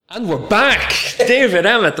And we're back. David,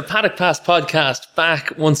 Emmett, the Paddock Pass podcast,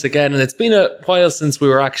 back once again. And it's been a while since we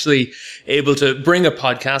were actually able to bring a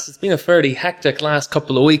podcast. It's been a fairly hectic last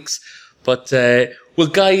couple of weeks, but we'll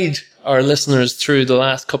guide our listeners through the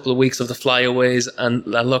last couple of weeks of the flyaways and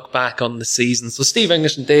a look back on the season. So Steve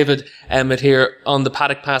English and David Emmett here on the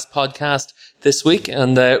Paddock Pass podcast this week.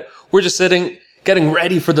 And we're just getting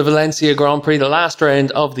ready for the Valencia Grand Prix, the last round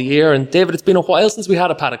of the year. And David, it's been a while since we had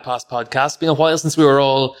a Paddock Pass podcast. It's been a while since we were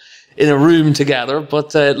all in a room together.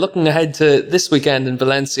 But looking ahead to this weekend in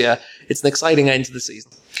Valencia, it's an exciting end to the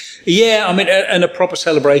season. Yeah, I mean, and a proper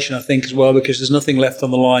celebration, I think, as well, because there's nothing left on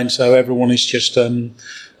the line. So everyone is just a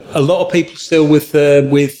lot of people still with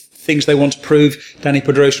things they want to prove. Dani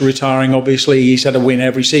Pedrosa retiring, obviously. He's had a win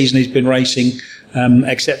every season he's been racing.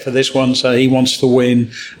 Except for this one, so he wants to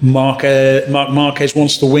win. Marc Marquez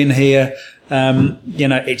wants to win here.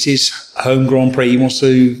 It's his home Grand Prix. He wants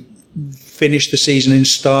to finish the season in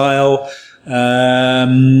style.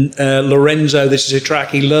 Lorenzo, this is a track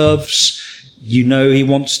he loves. He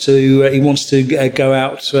wants to go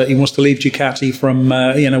out. He wants to leave Ducati from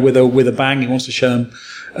with a bang. He wants to show them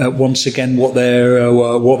once again what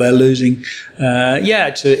they're losing.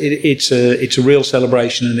 It's a real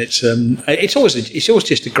celebration, and it's always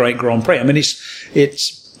just a great Grand Prix. I mean,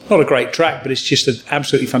 it's not a great track, but it's just an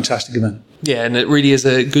absolutely fantastic event. Yeah, and it really is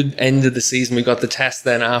a good end of the season. We got the test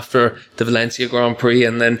then after the Valencia Grand Prix,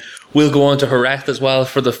 and then we'll go on to Jerez as well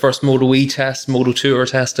for the first Moto E test, Moto Tour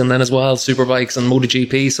test, and then as well Superbikes and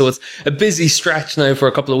MotoGP. So it's a busy stretch now for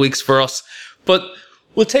a couple of weeks for us. But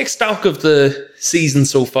we'll take stock of the season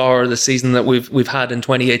so far, the season that we've had in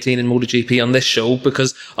 2018 in MotoGP on this show,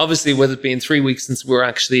 because obviously with it being 3 weeks since we were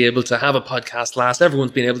actually able to have a podcast last, everyone's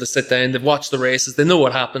been able to sit down, they've watched the races, they know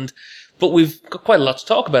what happened. But we've got quite a lot to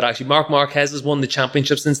talk about, actually. Marc Marquez has won the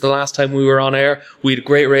championship since the last time we were on air. We had a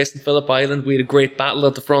great race in Phillip Island. We had a great battle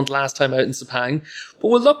at the front last time out in Sepang. But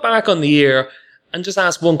we'll look back on the year and just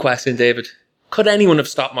ask one question, David. Could anyone have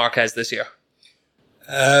stopped Marquez this year?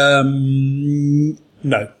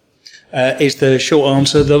 No. Is the short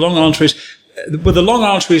answer. The long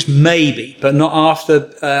answer is maybe, but not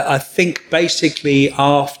after, I think basically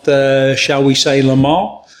after, shall we say, Le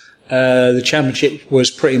Mans. The championship was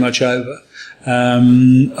pretty much over. For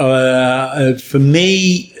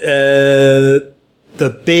me, the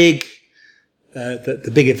big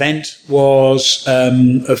event was,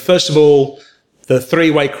 first of all, the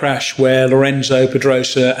three-way crash where Lorenzo,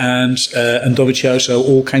 Pedrosa and Dovizioso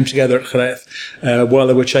all came together at Jerez, while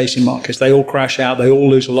they were chasing Marquez. They all crash out. They all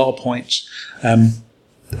lose a lot of points.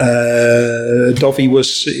 Dovi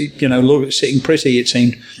was, sitting pretty, it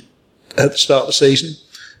seemed, at the start of the season.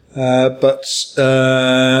 But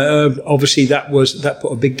obviously that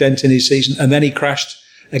put a big dent in his season. And then he crashed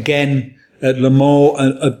again at Le Mans,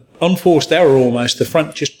 an unforced error almost. The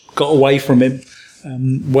front just got away from him.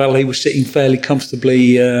 While he was sitting fairly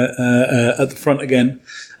comfortably, at the front again.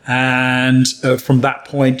 And, from that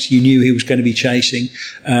point, you knew he was going to be chasing.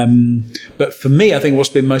 But for me, I think what's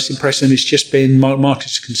been most impressive has just been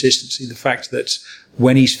Marquez's consistency. The fact that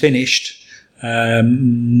when he's finished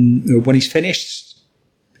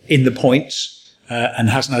in the points, and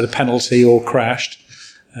hasn't had a penalty or crashed,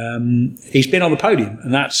 he's been on the podium,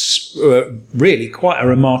 and that's really quite a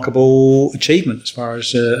remarkable achievement as far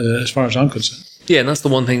as I'm concerned. Yeah, and that's the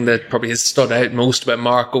one thing that probably has stood out most about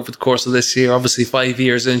Marc over the course of this year. Obviously, 5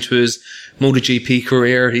 years into his MotoGP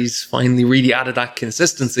career, he's finally really added that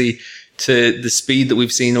consistency to the speed that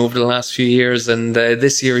we've seen over the last few years. And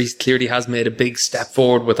this year, he clearly has made a big step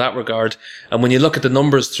forward with that regard. And when you look at the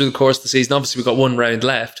numbers through the course of the season, obviously we've got one round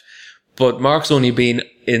left, but Marc's only been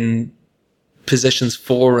in positions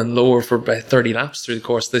 4 and lower for about 30 laps through the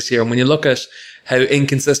course of this year. And when you look at how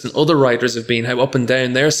inconsistent other riders have been, how up and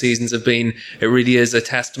down their seasons have been, it really is a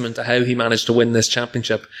testament to how he managed to win this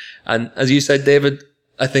championship. And as you said, David,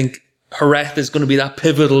 I think Jerez is going to be that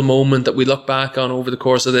pivotal moment that we look back on over the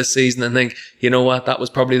course of this season and think, you know what, that was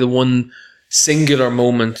probably the one singular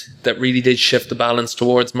moment that really did shift the balance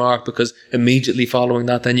towards Marc, because immediately following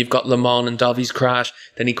that, then you've got Le Mans and Dovi's crash,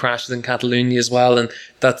 then he crashes in Catalonia as well, and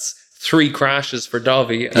that's 3 crashes for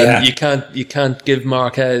Dovi, and you can't give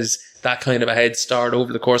Marquez that kind of a head start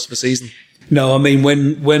over the course of a season. No, I mean,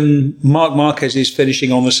 when Marc Marquez is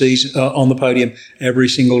finishing on the season, on the podium every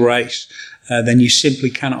single race, then you simply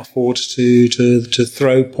cannot afford to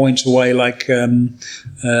throw points away like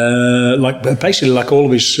basically like all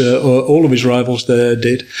of his rivals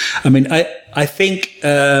did. I mean, I think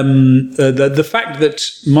the fact that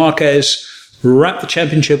Marquez wrapped the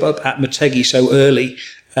championship up at Motegi so early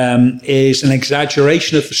is an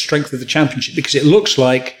exaggeration of the strength of the championship, because it looks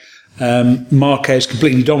like Marquez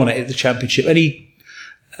completely dominated the championship, and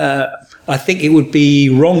I think it would be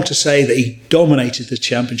wrong to say that he dominated the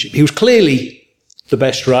championship. He was clearly the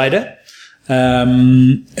best rider.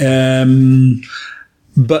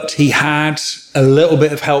 But he had a little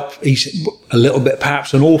bit of help.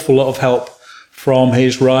 Perhaps an awful lot of help from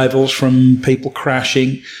his rivals, from people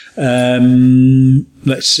crashing.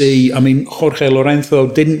 Let's see. I mean, Jorge Lorenzo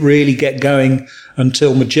didn't really get going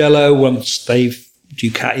until Mugello. Once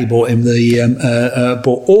Ducati bought him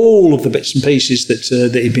bought all of the bits and pieces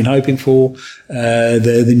that he'd been hoping for.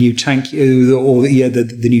 The new tank,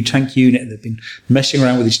 the new tank unit. They've been messing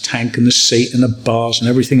around with his tank and the seat and the bars and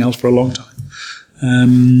everything else for a long time.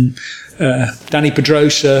 Dani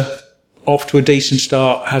Pedrosa, off to a decent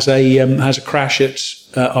start, has a crash at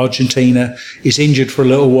Argentina, is injured for a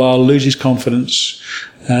little while, loses confidence.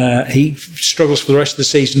 He struggles for the rest of the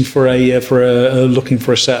season looking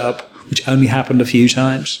for a setup, which only happened a few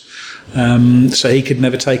times. So he could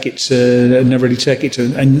never really take it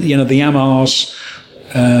to, and the Yamahas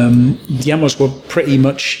were pretty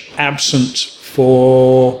much absent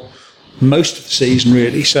for most of the season,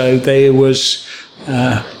 really. So there was,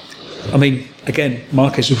 again,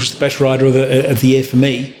 Marquez was the best rider of the year for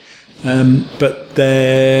me, but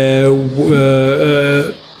there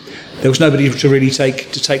was nobody to really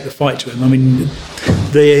take the fight to him. I mean,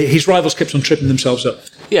 his rivals kept on tripping themselves up.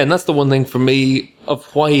 Yeah, and that's the one thing for me of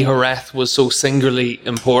why Jerez was so singularly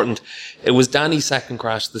important. It was Danny's second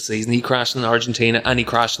crash of the season. He crashed in Argentina and he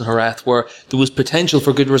crashed in Jerez, where there was potential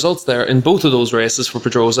for good results there in both of those races for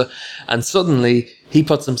Pedrosa. And suddenly he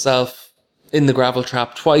puts himself in the gravel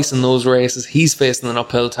trap twice in those races. He's facing an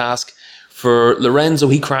uphill task. For Lorenzo,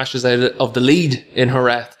 he crashes out of the lead in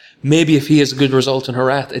Jerez. Maybe if he has a good result in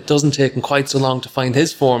Jerez, it doesn't take him quite so long to find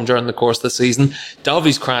his form during the course of the season.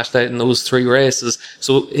 Davi's crashed out in those three races.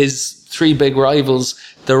 So his three big rivals,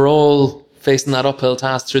 they're all facing that uphill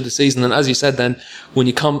task through the season. And as you said then, when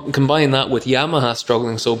you combine that with Yamaha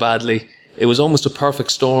struggling so badly, it was almost a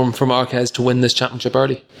perfect storm for Marquez to win this championship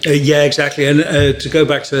early. Yeah, exactly. And to go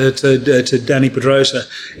back to Dani Pedrosa,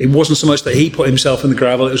 it wasn't so much that he put himself in the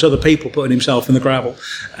gravel, it was other people putting himself in the gravel.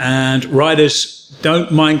 And riders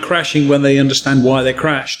don't mind crashing when they understand why they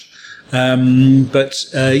crashed. He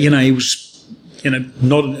was,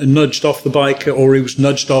 nudged off the bike, or he was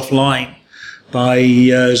nudged offline by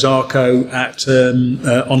Zarco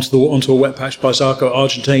onto a wet patch by Zarco at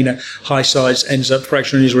Argentina. High sides, ends up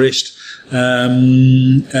fracturing his wrist.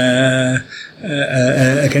 Again,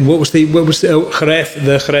 what was the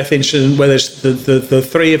Jerez incident where there's the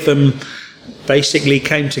three of them basically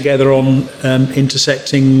came together on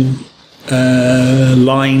intersecting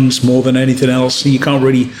lines more than anything else. You can't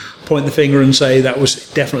really point the finger and say that was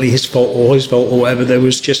definitely his fault or whatever. There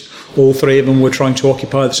was just all three of them were trying to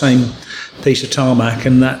occupy the same piece of tarmac,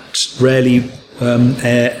 and that rarely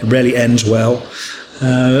ends well.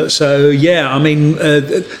 Those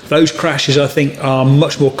crashes, I think, are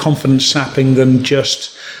much more confidence sapping than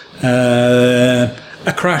just a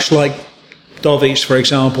crash like Davi's, for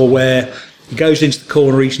example, where he goes into the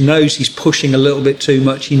corner, he knows he's pushing a little bit too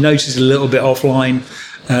much, he notices a little bit offline,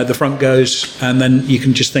 the front goes, and then you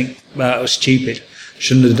can just think, well, that was stupid,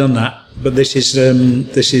 shouldn't have done that. But this seems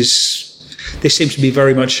to be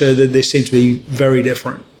very much, this seems to be very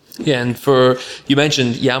different. Yeah, and you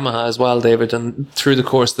mentioned Yamaha as well, David, and through the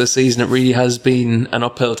course of the season, it really has been an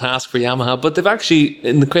uphill task for Yamaha. But they've actually,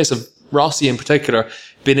 in the case of Rossi in particular,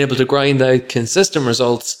 been able to grind out consistent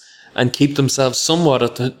results and keep themselves somewhat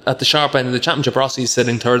at the sharp end of the championship. Rossi is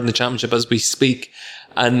sitting third in the championship as we speak.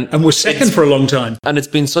 And was second for a long time. And it's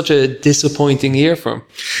been such a disappointing year for him.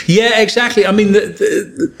 Yeah, exactly. I mean,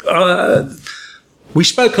 we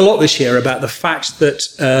spoke a lot this year about the fact that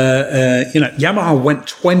Yamaha went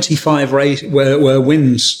 25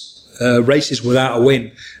 races without a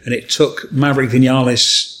win, and it took Maverick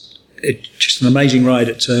Vinales, just an amazing ride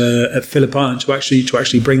at Phillip Island to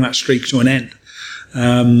actually bring that streak to an end.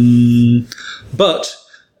 But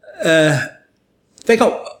they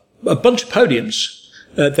got a bunch of podiums.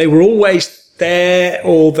 They were always there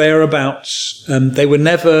or thereabouts. They were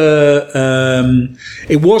never.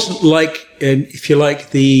 It wasn't like, if you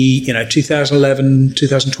like, the 2011,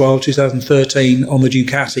 2012, 2013 on the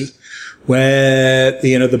Ducati, where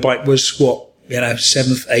the bike was 7th,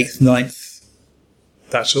 8th, 9th,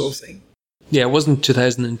 that sort of thing. Yeah, it wasn't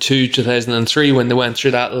 2002, 2003 when they went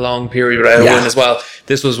through that long period without a win as well.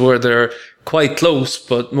 This was where they're quite close,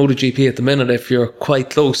 but MotoGP at the minute, if you're quite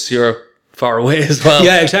close, you're far away as well.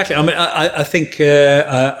 Yeah, exactly. I mean, I think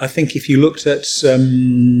if you looked at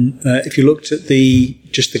the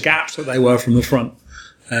gaps that they were from the front,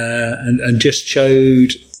 and just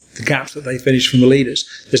showed the gaps that they finished from the leaders.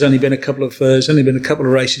 There's only been a couple of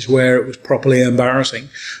races where it was properly embarrassing.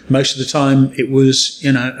 Most of the time it was,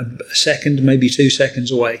 a second, maybe 2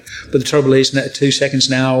 seconds away. But the trouble is that 2 seconds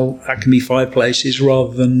now, that can be 5 places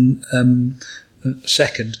rather than a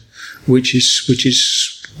second, which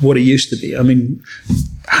is what it used to be. I mean,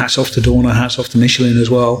 hats off to Dorna, hats off to Michelin as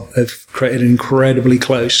well. They've created an incredibly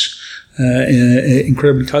close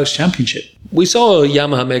championship. We saw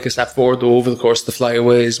Yamaha make a step forward though over the course of the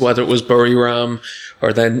flyaways, whether it was Buriram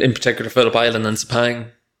or then in particular Phillip Island and Sepang.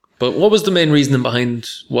 But what was the main reasoning behind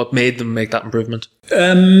what made them make that improvement?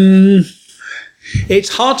 It's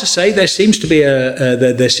hard to say. There seems to be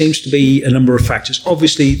a number of factors.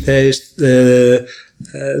 Obviously, there's the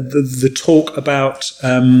talk about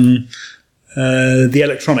the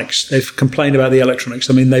electronics. They've complained about the electronics.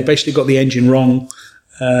 I mean, they basically got the engine wrong.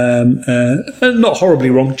 Not horribly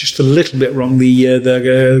wrong, just a little bit wrong.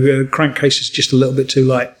 The crankcase is just a little bit too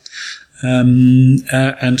light. And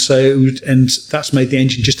that's made the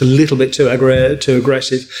engine just a little bit too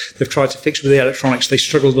aggressive. They've tried to fix with the electronics. They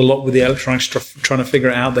struggled a lot with the electronics, trying to figure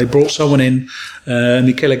it out. They brought someone in,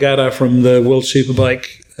 Michele Gadda from the World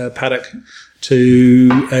Superbike paddock, to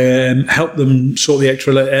help them sort the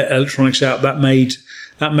extra electronics out. That made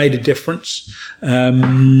a difference.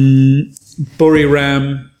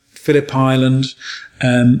 Buriram, Phillip Island,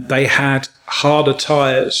 they had harder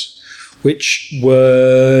tyres, which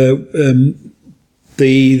were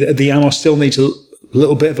the Yamaha still needs a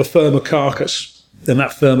little bit of a firmer carcass, and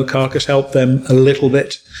that firmer carcass helped them a little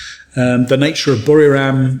bit. The nature of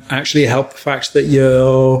Buriram actually helped the fact that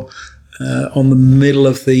you're on the middle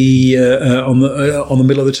of the on the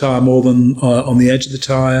middle of the tyre more than on the edge of the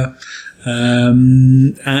tyre.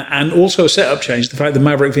 And also a setup change. The fact that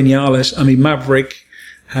Maverick Vinales, Maverick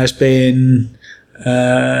has been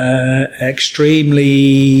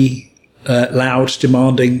extremely loud,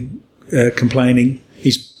 demanding, complaining.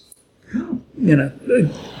 He's,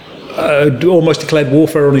 almost declared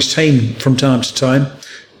warfare on his team from time to time.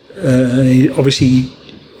 He obviously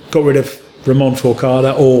got rid of Ramon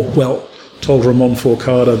Forcada, told Ramon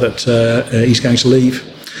Forcada that he's going to leave.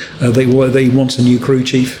 He wants a new crew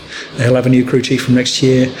chief. He'll have a new crew chief from next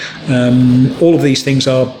year. All of these things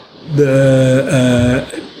are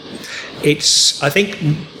I think,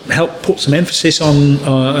 helped put some emphasis on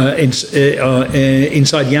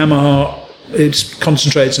inside Yamaha. It's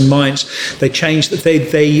concentrated some minds. They changed.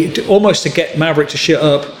 They almost to get Maverick to shut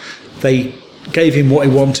up. They gave him what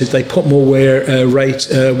he wanted. They put more weight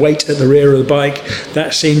at the rear of the bike.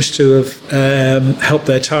 That seems to have helped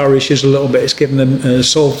their tyre issues a little bit. It's given them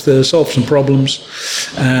solved some problems,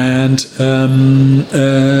 and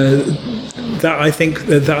that I think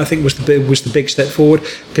was the big step forward,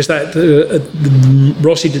 because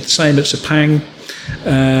Rossi did the same at Sepang,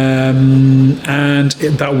 and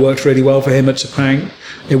that worked really well for him at Sepang.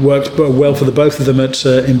 It worked well for the both of them in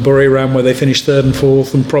Buriram, where they finished 3rd and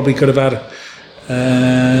 4th, and probably could have had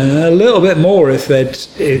a little bit more if they'd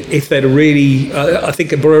really. I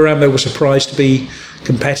think at Buriram they were surprised to be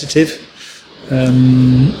competitive,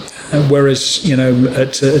 whereas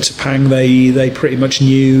at Sepang they pretty much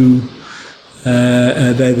knew.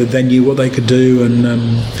 They knew what they could do, and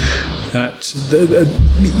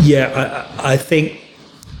I think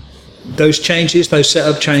those changes, those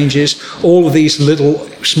setup changes, all of these little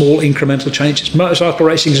small incremental changes. Motorcycle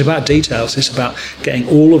racing is about details. It's about getting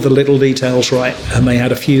all of the little details right, and they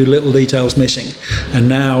had a few little details missing. And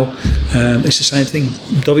now it's the same thing.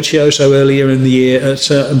 Dovizioso earlier in the year, at a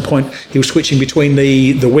certain point, he was switching between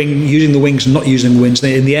the wing, using the wings and not using the wings.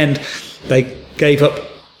 In the end, they gave up,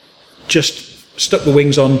 just stuck the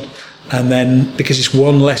wings on, and then, because it's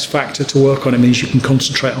one less factor to work on, it means you can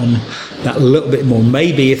concentrate on that a little bit more.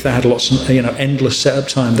 Maybe if they had lots of, endless setup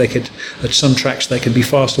time, they could, at some tracks, they could be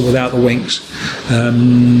faster without the wings.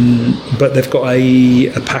 But they've got a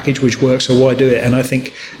package which works, so why do it? And I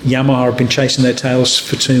think Yamaha have been chasing their tails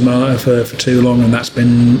for too long, and that's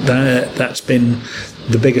been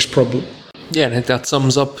the biggest problem. Yeah, I think that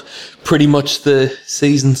sums up pretty much the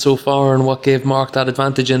season so far and what gave Mark that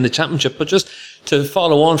advantage in the championship. But just to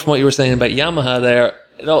follow on from what you were saying about Yamaha there,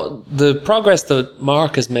 the progress that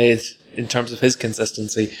Mark has made in terms of his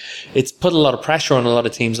consistency, it's put a lot of pressure on a lot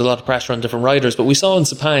of teams, a lot of pressure on different riders. But we saw in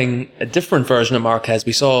Sepang a different version of Marquez.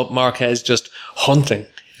 We saw Marquez just hunting.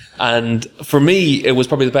 And for me, it was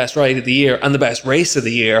probably the best ride of the year and the best race of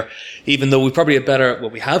the year, even though we probably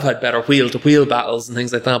we have had better wheel-to-wheel battles and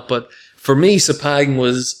things like that. But for me, Sepang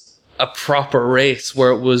was a proper race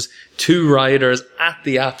where it was two riders at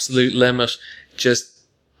the absolute limit, just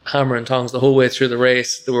hammer and tongs the whole way through the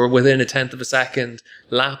race. They were within 1/10 of a second,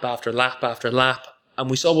 lap after lap after lap.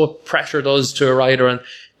 And we saw what pressure does to a rider. And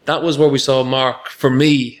that was where we saw Mark, for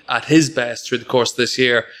me, at his best through the course of this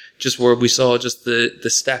year, just where we saw just the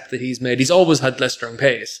step that he's made. He's always had blistering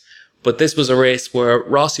pace, but this was a race where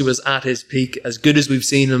Rossi was at his peak, as good as we've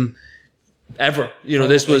seen him ever.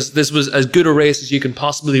 This was as good a race as you can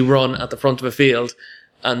possibly run at the front of a field,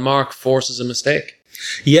 and Mark forces a mistake.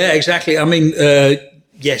 Yeah, exactly. I mean,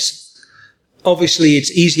 yes, obviously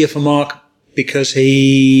it's easier for Mark because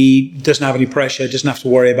he doesn't have any pressure, doesn't have to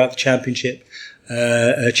worry about the championship.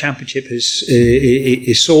 Championship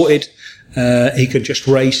is sorted. He can just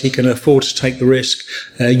race. He can afford to take the risk.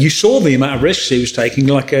 You saw the amount of risks he was taking,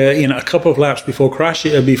 like a couple of laps before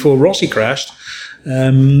Rossi crashed.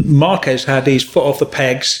 Marquez had his foot off the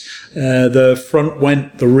pegs. The front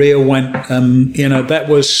went, the rear went. That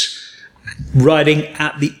was riding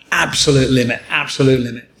at the absolute limit.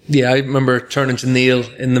 Yeah, I remember turning to Neil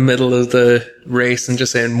in the middle of the race and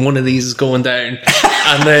just saying, one of these is going down.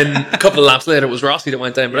 And then a couple of laps later, it was Rossi that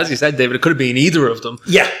went down. But as you said, David, it could have been either of them.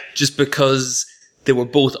 Yeah. Just because they were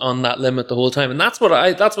both on that limit the whole time. And that's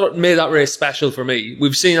what made that race special for me.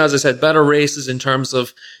 We've seen, as I said, better races in terms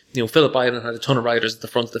of, Phillip Island had a ton of riders at the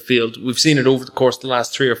front of the field. We've seen it over the course of the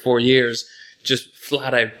last 3 or 4 years. Just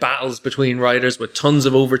flat out battles between riders with tons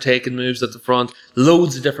of overtaking moves at the front,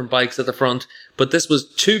 loads of different bikes at the front. But this was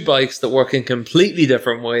 2 bikes that work in completely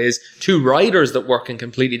different ways, 2 riders that work in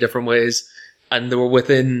completely different ways. And they were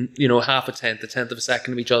within, half a tenth of a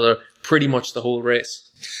second of each other, pretty much the whole race.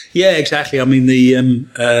 Yeah, exactly. I mean,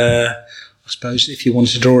 I suppose if you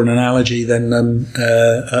wanted to draw an analogy, then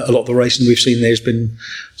a lot of the racing we've seen there has been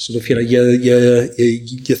sort of, your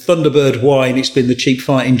Thunderbird wine. It's been the cheap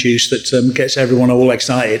fighting juice that gets everyone all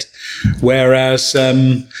excited. Whereas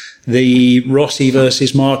the Rossi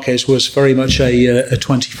versus Marquez was very much a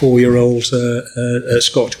 24-year-old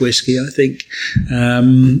Scotch whiskey, I think.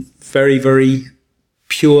 Very, very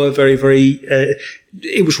pure, very, very,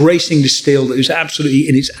 it was racing distilled. It was absolutely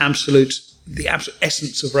in the absolute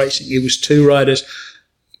essence of racing. It was 2 riders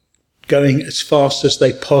going as fast as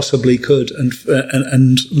they possibly could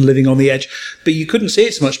and living on the edge. But you couldn't see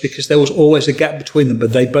it so much because there was always a gap between them,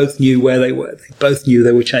 but they both knew where they were. They both knew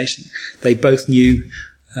they were chasing. They both knew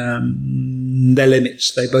their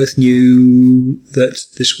limits. They both knew that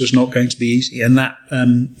this was not going to be easy, and that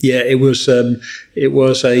it was a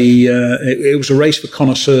race for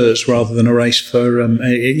connoisseurs rather than a race for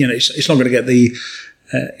it's not going to get the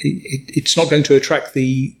it's not going to attract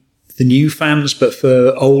the new fans, but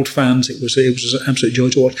for old fans it was an absolute joy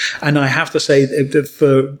to watch. And I have to say that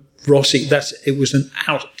for Rossi, it was an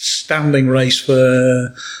outstanding race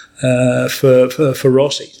for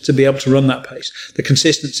Rossi to be able to run that pace. The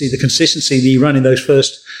consistency that he ran in those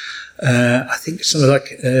first, I think something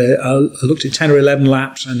like, I looked at 10 or 11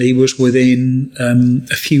 laps and he was within,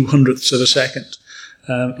 a few hundredths of a second,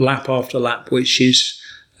 lap after lap, which is,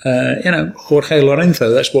 Jorge Lorenzo.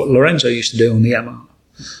 That's what Lorenzo used to do on the Yamaha.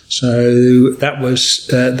 So that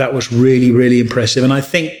was really, really impressive. And I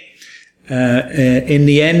think, in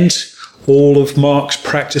the end, all of Mark's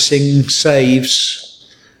practicing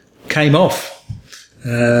saves came off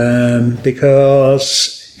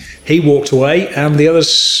because he walked away and the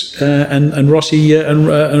others and Rossi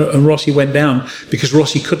and Rossi went down because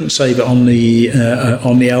Rossi couldn't save it on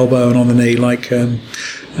the elbow and on the knee like the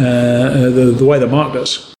way that Mark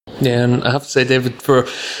does. Yeah, and I have to say, David, for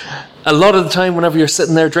a lot of the time, whenever you're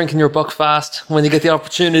sitting there drinking your Buckfast, when you get the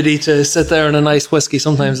opportunity to sit there in a nice whiskey,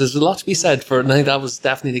 sometimes there's a lot to be said for it. And I think that was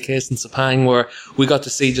definitely the case in Sepang, where we got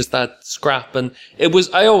to see just that scrap. And it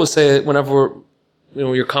was, I always say, whenever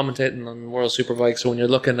you're commentating on World Superbikes, or when you're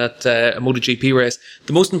looking at a MotoGP race,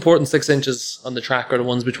 the most important 6 inches on the track are the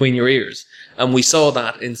ones between your ears. And we saw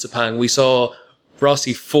that in Sepang. We saw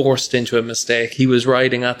Rossi forced into a mistake. He was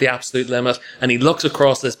riding at the absolute limit, and he looks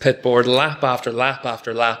across this pit board lap after lap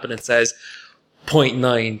after lap, and it says 0.9,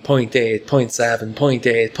 0.8, 0.7,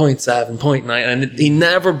 0.8, 0.7, 0.9, and he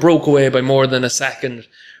never broke away by more than a second,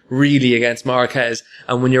 really, against Marquez.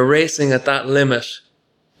 And when you're racing at that limit,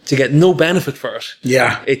 to get no benefit for it,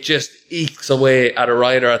 it just ekes away at a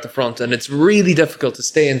rider at the front, and it's really difficult to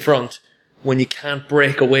stay in front when you can't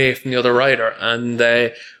break away from the other rider. And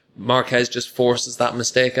Marquez just forces that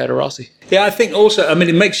mistake out of Rossi. Yeah, I think also,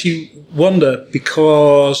 it makes you wonder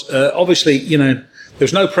because obviously, there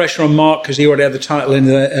was no pressure on Mark because he already had the title in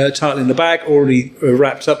the bag, already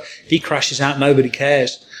wrapped up. If he crashes out, nobody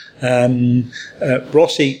cares.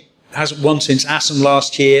 Rossi hasn't won since Assen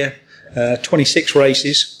last year. 26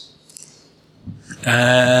 races.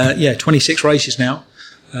 26 races now.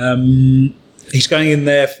 He's going in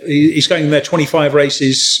there 25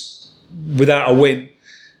 races without a win.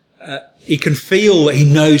 he can feel that he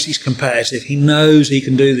knows he's competitive. He knows he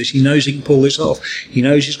can do this. He knows he can pull this off. He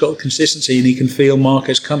knows he's got consistency, and he can feel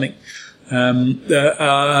Marquez coming.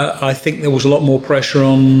 I think there was a lot more pressure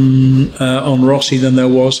on Rossi than there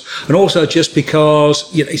was, and also just because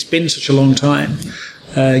it's been such a long time,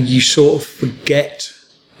 you sort of forget.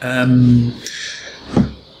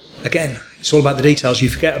 Again, it's all about the details. You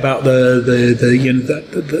forget about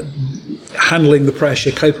the handling the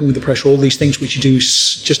pressure, coping with the pressure, all these things which you do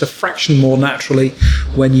just a fraction more naturally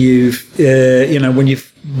when you've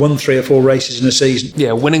won 3 or 4 races in a season.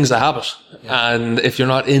 Yeah, winning's a habit, and if you're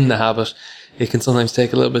not in the habit, it can sometimes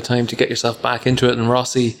take a little bit of time to get yourself back into it. And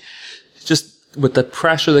Rossi, just with the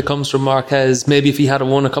pressure that comes from Marquez, maybe if he had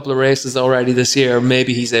won a couple of races already this year,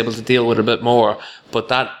 maybe he's able to deal with it a bit more. But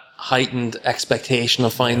that heightened expectation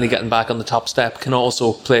of finally getting back on the top step can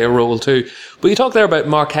also play a role too. But you talk there about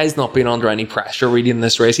Marquez not being under any pressure really in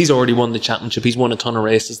this race. He's already won the championship. He's won a ton of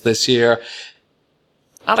races this year.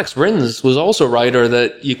 Alex Rins was also a rider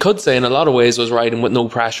that you could say in a lot of ways was riding with no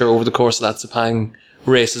pressure over the course of that Sepang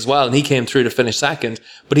race as well, and he came through to finish second.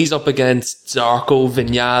 But he's up against Zarco,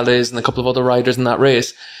 Vinales and a couple of other riders in that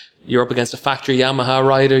race. You're up against a factory Yamaha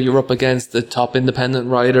rider. You're up against the top independent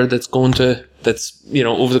rider that's over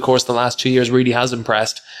the course of the last 2 years really has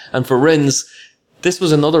impressed. And for Rins, this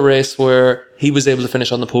was another race where he was able to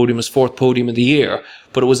finish on the podium, his 4th podium of the year.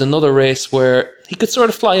 But it was another race where he could sort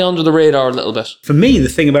of fly under the radar a little bit. For me, the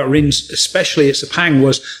thing about Rins, especially at Sepang,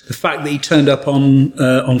 was the fact that he turned up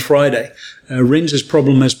on Friday. Rins's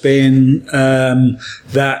problem has been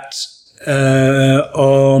that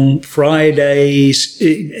on Fridays,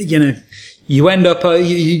 you end up by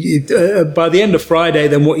the end of Friday,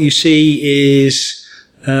 then what you see is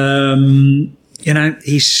he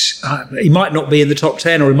might not be in the top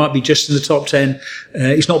 10, or he might be just in the top 10.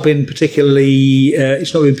 He's not been particularly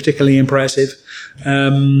impressive.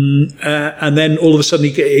 And then all of a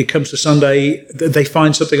sudden it comes to Sunday, they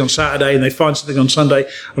find something on Saturday and they find something on Sunday,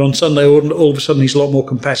 and on Sunday all of a sudden he's a lot more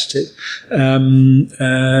competitive.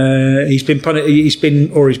 He's been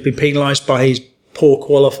penalised by his poor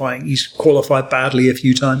qualifying. He's qualified badly a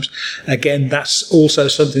few times. Again, that's also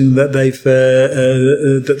something that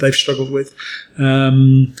they've struggled with.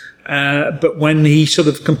 But when he sort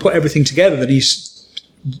of can put everything together, then he's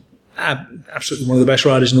absolutely one of the best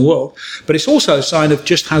riders in the world. But it's also a sign of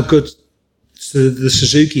just how good the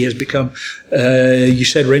Suzuki has become. You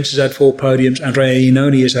said Rins has had 4 podiums. Andrea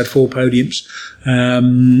Iannone has had 4 podiums.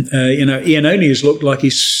 Iannone has looked like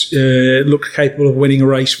he's looked capable of winning a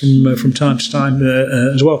race from time to time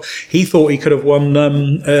as well. He thought he could have won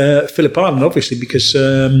Phillip Island, obviously, because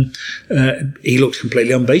he looked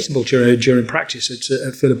completely unbeatable during practice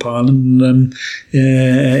at Phillip Island.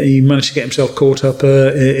 He managed to get himself caught up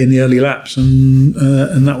in the early laps, and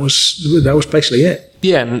that was basically it.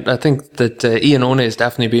 Yeah, and I think that Iannone has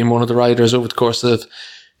definitely been one of the riders over the course of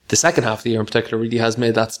the second half of the year in particular really has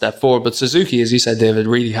made that step forward. But Suzuki, as you said, David,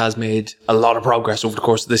 really has made a lot of progress over the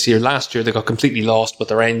course of this year. Last year, they got completely lost with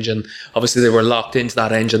their engine. Obviously, they were locked into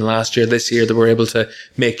that engine last year. This year, they were able to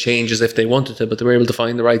make changes if they wanted to, but they were able to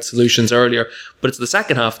find the right solutions earlier. But it's the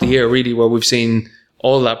second half of the year really where we've seen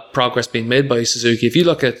all that progress being made by Suzuki. If you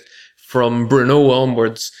look at from Brno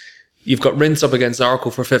onwards, you've got Rins up against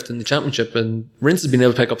Zarco for 5th in the championship, and Rins has been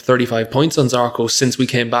able to pick up 35 points on Zarco since we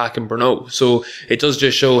came back in Brno. So it does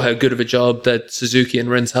just show how good of a job that Suzuki and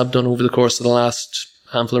Rins have done over the course of the last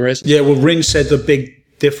handful of races. Yeah, well, Rins said the big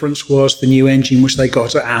difference was the new engine which they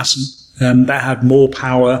got at Assen. That had more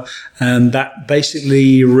power, and that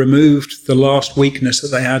basically removed the last weakness that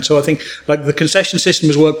they had. So I think the concession system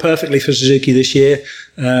has worked perfectly for Suzuki this year.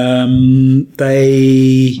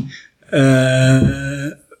 They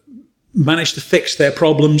managed to fix their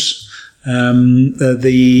problems.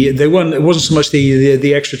 It wasn't so much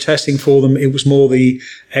the extra testing for them. It was more the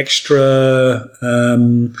extra.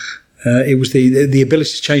 It was the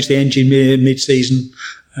ability to change the engine mid-season.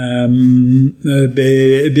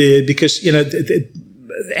 Because at the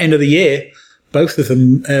end of the year, both of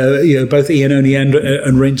them, both Iannone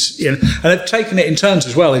and Rins, and they've taken it in turns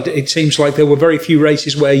as well. It seems like there were very few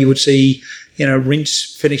races where you would see,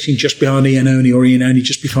 Rins finishing just behind Iannone, or Iannone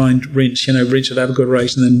just behind Rins. Rins would have a good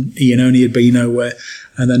race and then Iannone would be nowhere,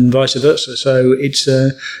 and then vice versa. So it's,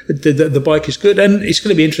 the bike is good, and it's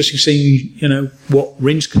going to be interesting seeing, what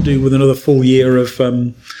Rins can do with another full year of,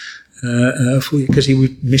 because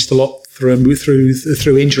he missed a lot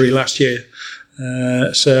through injury last year.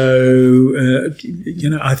 I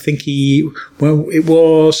think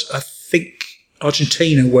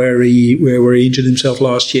Argentina, where he injured himself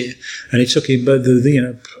last year, and it took him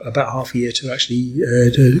about half a year to actually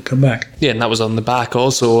to come back. Yeah, and that was on the back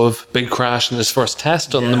also of big crash in his first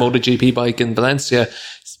test on the MotoGP bike in Valencia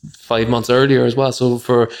 5 months earlier as well. So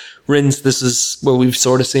for Rins, this is where we've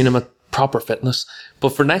sort of seen him at proper fitness. But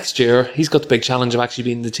for next year, he's got the big challenge of actually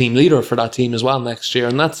being the team leader for that team as well next year,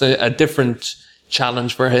 and that's a different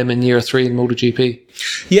challenge for him in year 3 in MotoGP.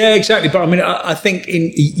 Yeah, exactly. But I mean, I think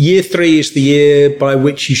in year 3 is the year by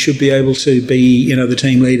which you should be able to be, the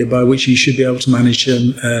team leader, by which you should be able to manage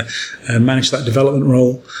that development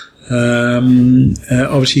role.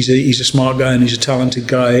 Obviously he's a smart guy and he's a talented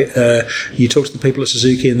guy. You talk to the people at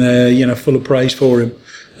Suzuki and they're, full of praise for him,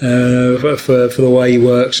 for the way he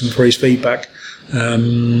works and for his feedback.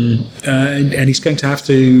 And he's going to have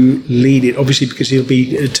to lead it, obviously, because he'll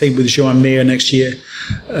be a team with Joan Mir next year,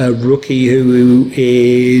 a rookie who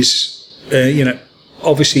is,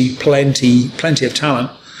 obviously plenty of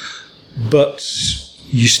talent, but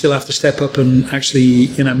you still have to step up and actually,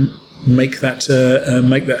 make that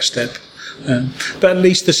step. But at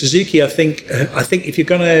least the Suzuki, I think if you're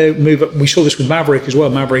going to move up, we saw this with Maverick as well,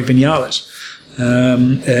 Maverick Vinales.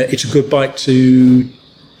 It's a good bike to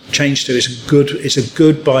change to. It's a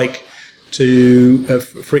good bike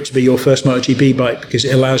for it to be your first MotoGP bike, because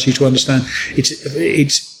it allows you to understand.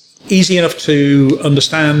 It's easy enough to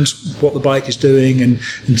understand what the bike is doing and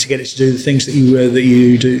to get it to do the things that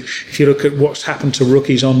you do. If you look at what's happened to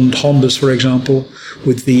rookies on Hondas, for example,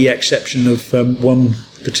 with the exception of one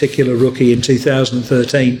particular rookie in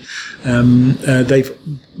 2013,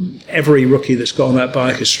 every rookie that's got on that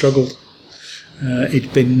bike has struggled.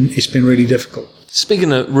 It's been really difficult.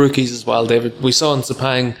 Speaking of rookies as well, David, we saw in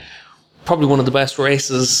Sepang probably one of the best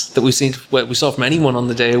races that we saw from anyone on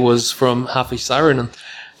the day was from Hafiz Saarinen,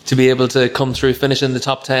 to be able to come through, finish in the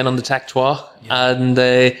top 10 on the Tech 3. Yeah. And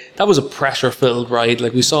that was a pressure-filled ride.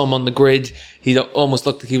 Like, we saw him on the grid. He almost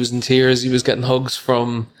looked like he was in tears. He was getting hugs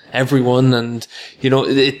from everyone. And,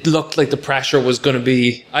 it looked like the pressure was going to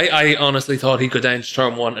be... I honestly thought he'd go down to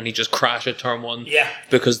turn 1 and he'd just crash at turn 1. Yeah.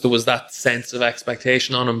 Because there was that sense of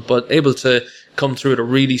expectation on him. But able to come through with a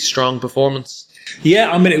really strong performance. Yeah,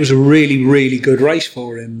 I mean, it was a really, really good race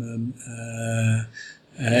for him.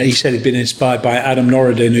 He said he'd been inspired by Adam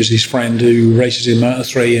Norridin, who's his friend who races in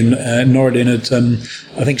Moto3, and Norridin had,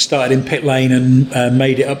 I think, started in pit lane and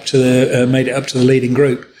made it up to the leading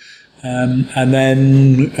group, and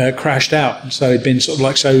then crashed out. And so he'd been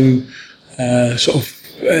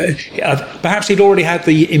perhaps he'd already had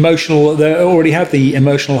the emotional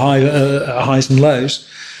highs and lows.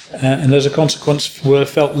 And as a consequence,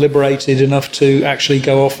 felt liberated enough to actually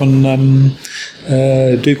go off and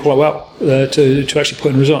do quite well to actually put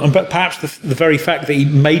in a result. But perhaps the very fact that he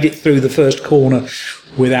made it through the first corner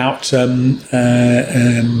without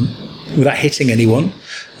hitting anyone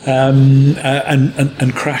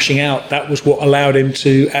and crashing out, that was what allowed him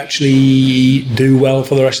to actually do well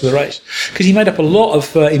for the rest of the race. Because he made up a lot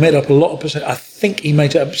of. I think he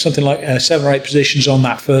made up something like 7 or 8 positions on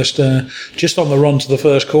that first, just on the run to the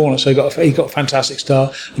first corner. So he got a fantastic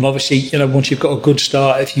start. And obviously, once you've got a good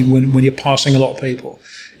start, when you're passing a lot of people,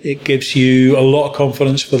 it gives you a lot of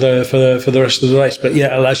confidence for the rest of the race. But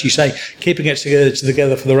yeah, as you say, keeping it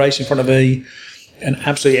together for the race in front of an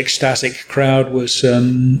absolutely ecstatic crowd was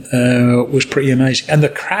pretty amazing. And the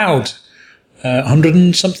crowd, 100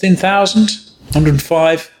 and something thousand,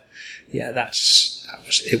 105. Yeah,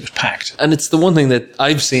 it was packed. And it's the one thing that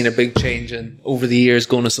I've seen a big change in over the years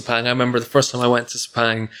going to Sepang. I remember the first time I went to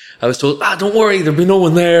Sepang, I was told, don't worry, there'll be no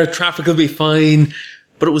one there, traffic will be fine.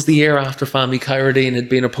 But it was the year after Fahmi Khairuddin had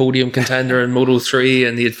been a podium contender in Moto3,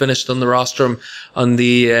 and he had finished on the rostrum on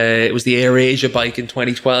it was the Air Asia bike in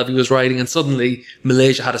 2012 he was riding, and suddenly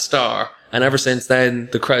Malaysia had a star. And ever since then,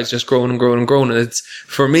 the crowd's just grown and grown and grown. And it's,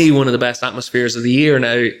 for me, one of the best atmospheres of the year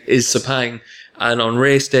now is Sepang. And on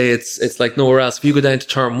race day, it's like nowhere else. If you go down to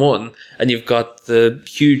turn 1 and you've got the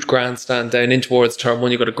huge grandstand down in towards turn 1,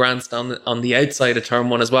 you've got a grandstand on the outside of turn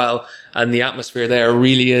 1 as well. And the atmosphere there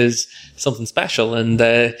really is something special. And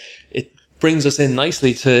it brings us in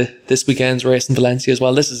nicely to this weekend's race in Valencia as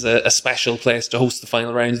well. This is a special place to host the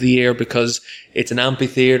final round of the year because it's an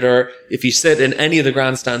amphitheatre. If you sit in any of the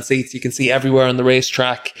grandstand seats, you can see everywhere on the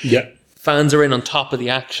racetrack. Yeah. Fans are in on top of the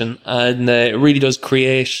action, and it really does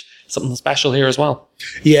create something special here as well.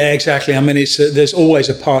 Yeah, exactly. I mean, there's always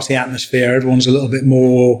a party atmosphere. Everyone's a little bit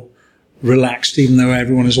more relaxed, even though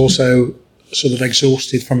everyone is also sort of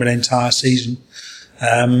exhausted from an entire season.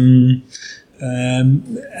 And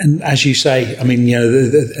as you say, I mean,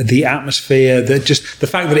 the atmosphere, just the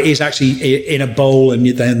fact that it is actually in a bowl, and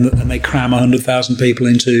they cram 100,000 people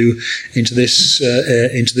into this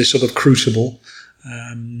sort of crucible.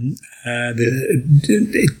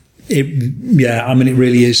 It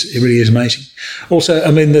really is amazing. Also,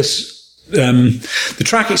 I mean, the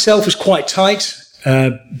track itself is quite tight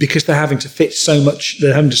because they're having to fit so much.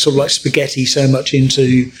 They're having to sort of like spaghetti so much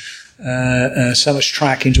into so much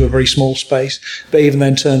track into a very small space. But even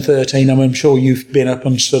then, turn 13. I'm sure you've been up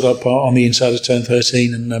and stood up on the inside of turn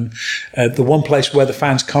 13, and the one place where the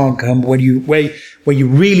fans can't come, where you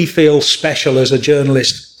really feel special as a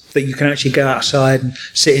journalist, that you can actually go outside and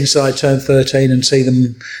sit inside turn 13 and see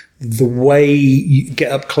them. The way you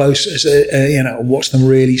get up close, watch them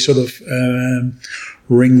really sort of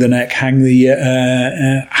wring the neck, hang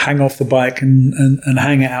off the bike and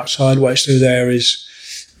hang it out sideways through there is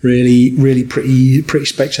really pretty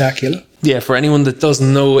spectacular. Yeah, for anyone that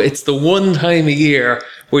doesn't know, it's the one time a year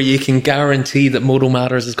where you can guarantee that Moto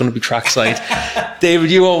Matters is going to be trackside.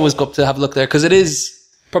 David, you always go up to have a look there because it is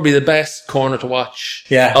probably the best corner to watch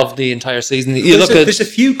of the entire season. There's a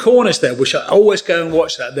few corners there which I always go and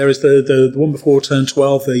watch that. There is the one before turn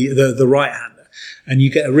 12, the right hander, and you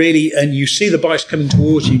see the bikes coming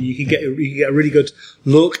towards you. You can get a really good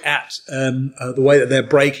look at the way that they're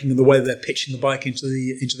braking and the way that they're pitching the bike into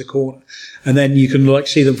the corner, and then you can like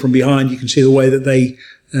see them from behind. You can see the way that they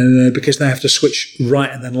because they have to switch right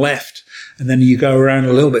and then left. And then you go around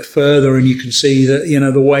a little bit further and you can see that,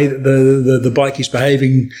 the way that the bike is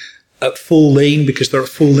behaving at full lean, because they're at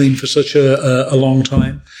full lean for such a long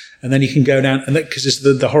time. And then you can go down, and because it's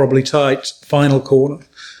the horribly tight final corner.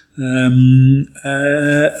 That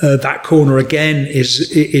corner again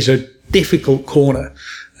is a difficult corner.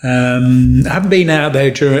 I haven't been out there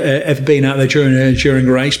during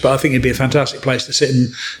a race, but I think it'd be a fantastic place to sit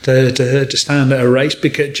and to stand at a race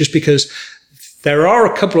because there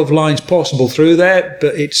are a couple of lines possible through there,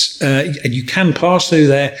 but and you can pass through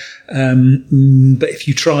there. But if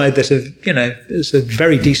you try, there's a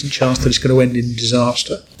very decent chance that it's going to end in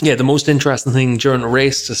disaster. Yeah, the most interesting thing during a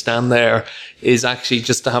race to stand there is actually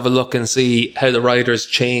just to have a look and see how the riders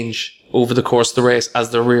change over the course of the race as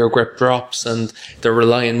their rear grip drops, and they're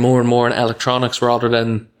relying more and more on electronics rather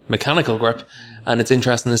than mechanical grip. And it's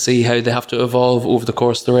interesting to see how they have to evolve over the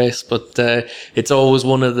course of the race. But it's always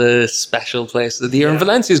one of the special places of the year. Yeah. And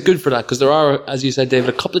Valencia is good for that because there are, as you said, David,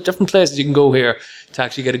 a couple of different places you can go here to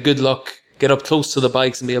actually get a good look, get up close to the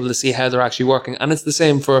bikes and be able to see how they're actually working. And it's the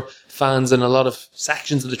same for fans in a lot of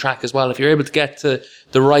sections of the track as well. If you're able to get to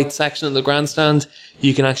the right section of the grandstand,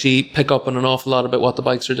 you can actually pick up on an awful lot about what the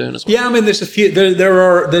bikes are doing as well. Yeah, I mean, there's a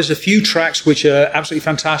few tracks which are absolutely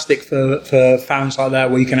fantastic for fans like that,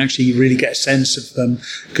 where you can actually really get a sense of them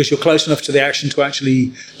because you're close enough to the action to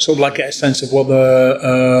actually sort of like get a sense of what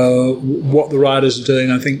the riders are doing.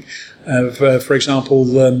 I think, for example,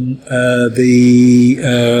 the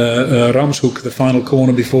Ramshoek, the final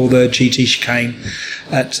corner before the GT chicane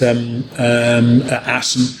at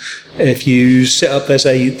Assen. If you sit up, it's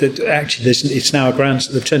now a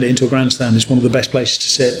grandstand. They've turned it into a grandstand. It's one of the best places to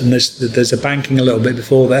sit, and there's a banking a little bit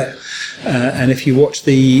before there. And if you watch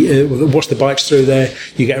the bikes through there,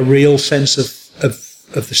 you get a real sense of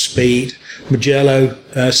the speed. Mugello,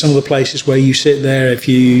 some of the places where you sit there, if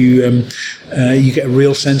you get a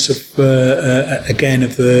real sense of again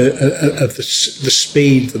of the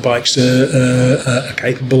speed the bikes are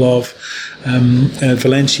capable of.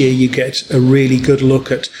 Valencia, you get a really good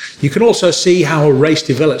look at. You can also see how a race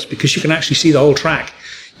develops because you can actually see the whole track.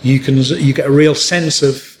 You get a real sense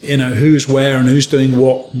of who's where and who's doing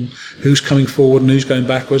what and who's coming forward and who's going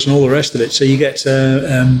backwards and all the rest of it. So you get it's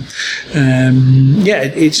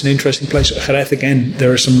an interesting place. At Jerez again,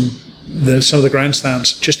 there's some of the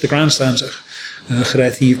grandstands, just the grandstands at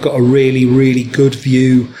Jerez. You've got a really really good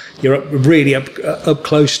view. You're up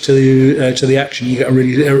close to the action. You get a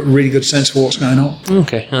really good sense of what's going on.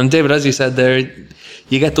 Okay, and David, as you said there,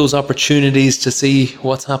 you get those opportunities to see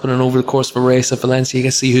what's happening over the course of a race at Valencia. You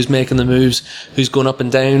can see who's making the moves, who's going up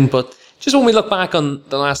and down. But just when we look back on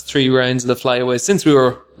the last 3 rounds of the flyaways, since we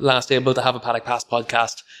were last able to have a Paddock Pass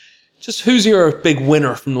podcast, just who's your big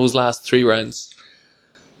winner from those last 3 rounds?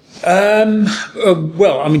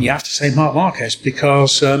 Well, I mean, you have to say Marc Marquez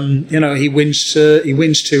because he wins 2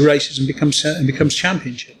 races and becomes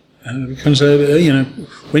championship.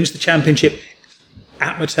 Wins the championship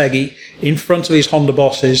at Motegi in front of his Honda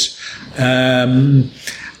bosses. There's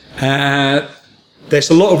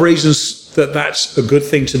a lot of reasons that's a good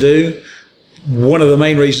thing to do. One of the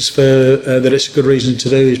main reasons for that it's a good reason to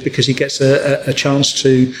do is because he gets a chance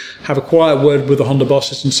to have a quiet word with the Honda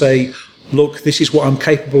bosses and say, look, this is what I'm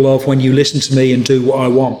capable of when you listen to me and do what I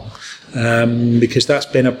want. Because that's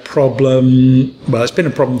been a problem. Well, it's been a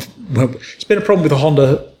problem with the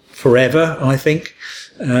Honda forever, I think.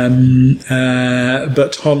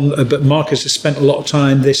 But Marquez has spent a lot of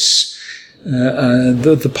time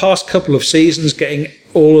the past couple of seasons getting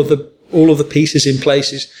all of the pieces in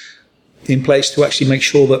place to actually make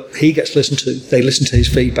sure that he gets listened to. They listen to his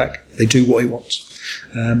feedback. They do what he wants.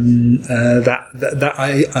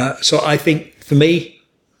 So I think for me,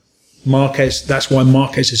 Marquez. That's why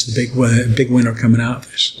Marquez is the big winner coming out of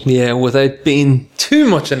this. Yeah, without being too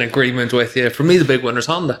much in agreement with you, for me the big winner is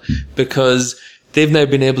Honda, because they've now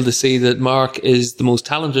been able to see that Mark is the most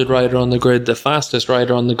talented rider on the grid, the fastest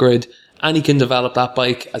rider on the grid, and he can develop that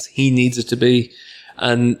bike as he needs it to be.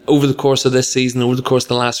 And over the course of this season, over the course of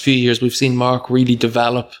the last few years, we've seen Mark really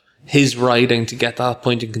develop his riding to get that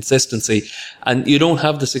point in consistency. And you don't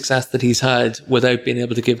have the success that he's had without being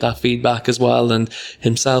able to give that feedback as well. And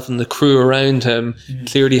himself and the crew around him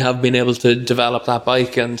clearly have been able to develop that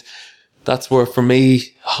bike. And that's where, for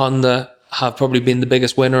me, Honda have probably been the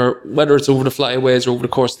biggest winner, whether it's over the flyaways or over the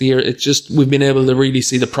course of the year. It's just, we've been able to really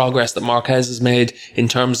see the progress that Marquez has made in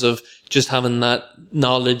terms of just having that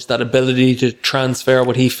knowledge, that ability to transfer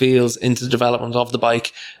what he feels into the development of the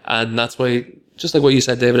bike. And that's why, just like what you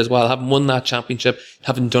said, David, as well, having won that championship,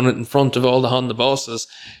 having done it in front of all the Honda bosses,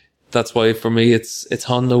 that's why for me it's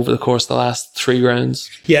Honda over the course of the last 3 rounds.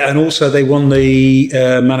 Yeah, and also they won the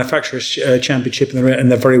manufacturers championship, and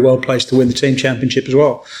they're very well placed to win the team championship as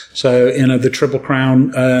well. So the Triple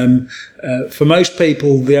Crown. For most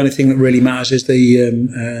people, the only thing that really matters is the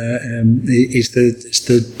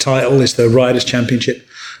title, is the Riders' Championship.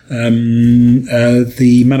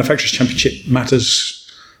 The manufacturers championship matters.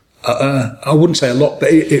 I wouldn't say a lot,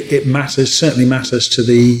 but it matters. Certainly matters to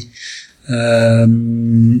the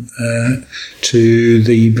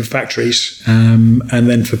factories, and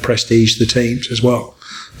then for prestige, the teams as well.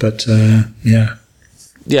 But yeah,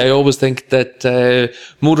 I always think that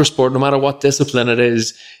motorsport, no matter what discipline it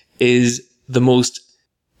is the most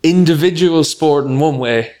individual sport in one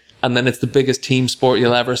way, and then it's the biggest team sport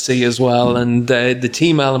you'll ever see as well. And the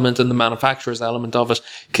team element and the manufacturer's element of it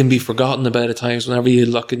can be forgotten about at times whenever you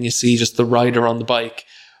look and you see just the rider on the bike.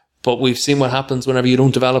 But we've seen what happens whenever you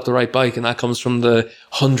don't develop the right bike, and that comes from the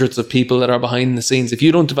hundreds of people that are behind the scenes. If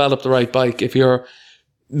you don't develop the right bike, if you're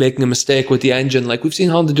making a mistake with the engine, like we've seen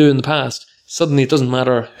Honda do in the past, suddenly it doesn't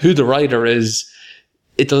matter who the rider is.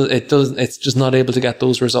 It's just not able to get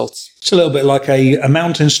those results. It's a little bit like a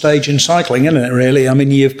mountain stage in cycling, isn't it, really? I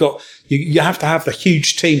mean, you have to have a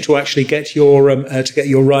huge team to actually get your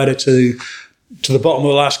rider to the bottom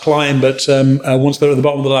of the last climb, but once they're at the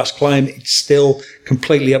bottom of the last climb, it's still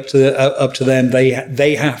completely up to them.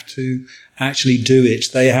 They have to actually do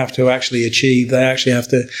it. They have to actually achieve. They actually have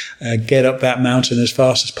to get up that mountain as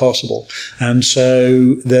fast as possible. And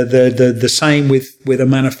so the same with a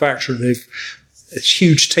manufacturer. It's a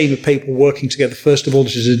huge team of people working together. First of all,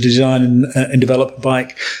 to design and develop a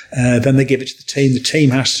bike. Then they give it to the team. The team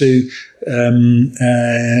has to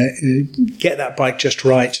get that bike just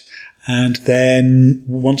right. And then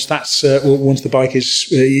once the bike is,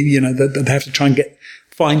 they have to try and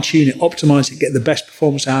fine tune it, optimize it, get the best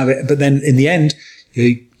performance out of it. But then in the end,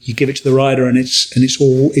 you give it to the rider, and it's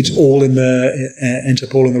all ends up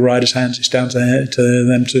all in the rider's hands. It's down to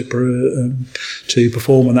them to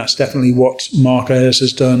perform, and that's definitely what Marquez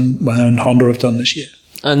has done and Honda have done this year.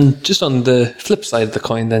 And just on the flip side of the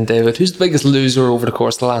coin, then, David, who's the biggest loser over the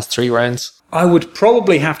course of the last 3 rounds? I would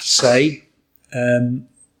probably have to say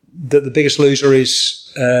that the biggest loser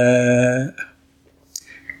is.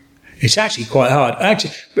 It's actually quite hard.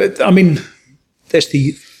 Actually, but I mean, there's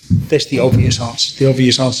the obvious answers. The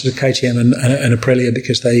obvious answers are KTM and Aprilia,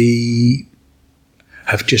 because they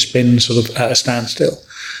have just been sort of at a standstill.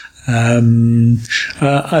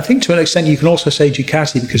 I think to an extent you can also say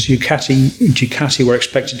Ducati, because Ducati were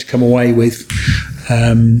expected to come away with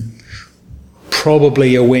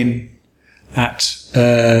probably a win at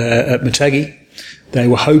Motegi. They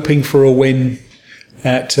were hoping for a win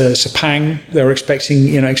at Sepang. They were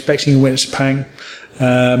expecting a win at Sepang.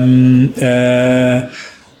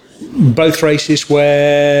 Both races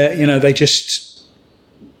where they just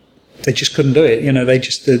couldn't do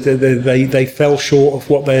it. They fell short of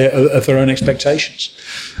of their own expectations.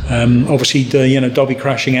 Obviously, Dobby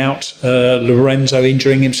crashing out, Lorenzo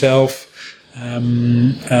injuring himself,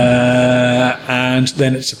 and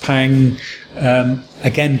then at Sepang,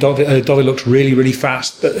 again, Dobby looked really, really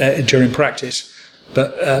fast during practice,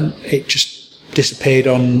 but it just disappeared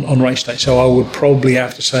on race day. So I would probably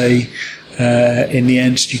have to say, in the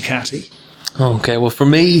end, Ducati. Okay, well, for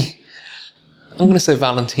me, I'm going to say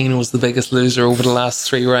Valentino was the biggest loser over the last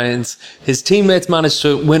 3 rounds. His teammates managed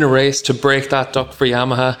to win a race to break that duck for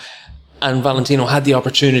Yamaha, and Valentino had the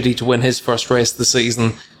opportunity to win his first race of the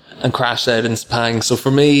season, and crashed out in Sepang. So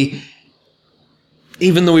for me,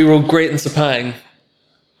 even though he rode great in Sepang,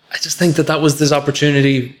 I just think that was this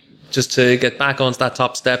opportunity just to get back onto that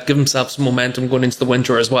top step, give himself some momentum going into the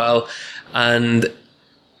winter as well. And,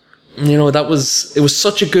 you know, it was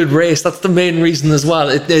such a good race. That's the main reason as well.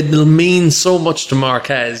 It'll mean so much to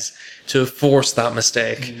Marquez to have forced that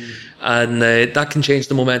mistake. And that can change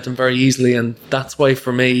the momentum very easily. And that's why,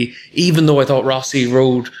 for me, even though I thought Rossi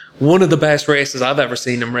rode one of the best races I've ever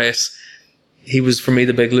seen him race, he was, for me,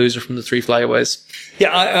 the big loser from the three flyaways.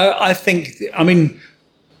 Yeah, I think, I mean,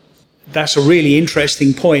 that's a really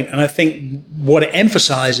interesting point. And I think what it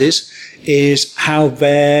emphasizes is how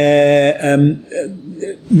they're,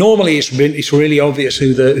 normally it's really obvious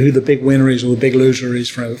who the big winner is or the big loser is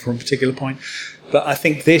from a particular point. But I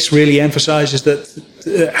think this really emphasizes that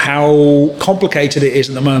how complicated it is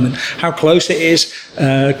at the moment, how close it is.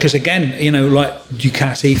 Because again, you know, like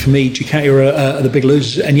Ducati, for me, Ducati are the big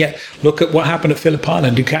losers. And yet, look at what happened at Phillip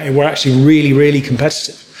Island. Ducati were actually really, really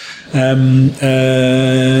competitive. I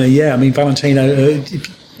mean, Valentino's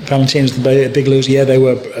the big loser. Yeah, they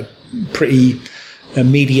were pretty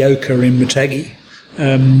mediocre in Motegi.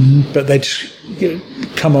 But they'd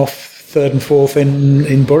come off third and fourth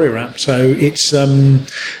in Buriram. So it's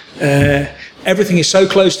everything is so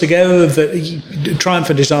close together that triumph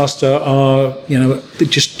and disaster are, you know,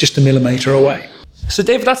 just a millimetre away. So,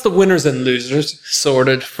 David, that's the winners and losers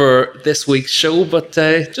sorted for this week's show. But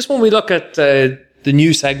just when we look at the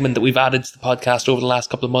new segment that we've added to the podcast over the last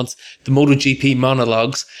couple of months, the MotoGP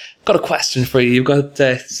monologues, got a question for you. You've got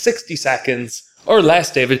 60 seconds or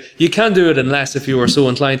less, David. You can do it in less if you were so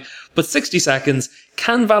inclined. But 60 seconds.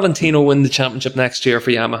 Can Valentino win the championship next year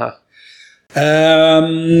for Yamaha?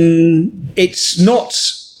 It's not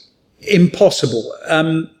impossible.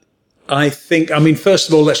 I think, I mean, first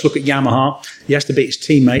of all, let's look at Yamaha. He has to beat his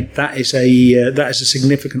teammate. That is a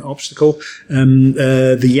significant obstacle.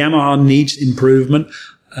 The Yamaha needs improvement.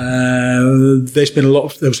 There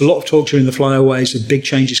was a lot of talk during the flyaways of big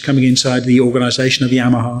changes coming inside the organisation of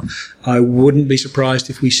Yamaha. I wouldn't be surprised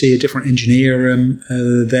if we see a different engineer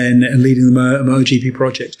then leading the MotoGP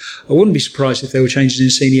project. I wouldn't be surprised if there were changes in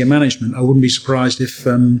senior management. I wouldn't be surprised if,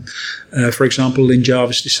 for example, Lynn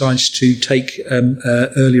Jarvis decides to take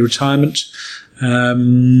early retirement.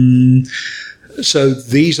 So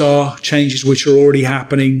these are changes which are already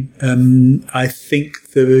happening. I think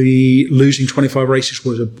the losing 25 races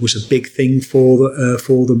was a big thing for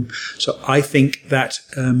them. So I think that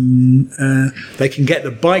they can get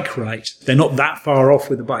the bike right. They're not that far off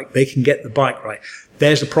with the bike. They can get the bike right.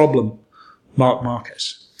 There's a problem, Marc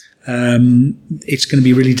Marquez. It's going to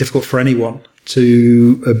be really difficult for anyone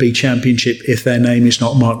to be championship if their name is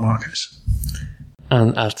not Marc Marquez.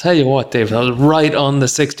 And I'll tell you what, David, I was right on the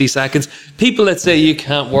 60 seconds. People that say you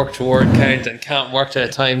can't work to word count and can't work to a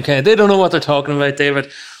time count, they don't know what they're talking about, David.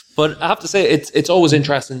 But I have to say, it's always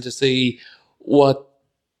interesting to see what's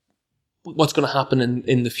going to happen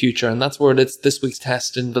in the future. And that's where this week's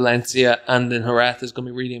test in Valencia and in Jerez is going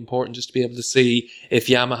to be really important, just to be able to see if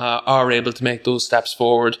Yamaha are able to make those steps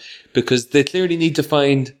forward, because they clearly need to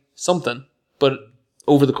find something. But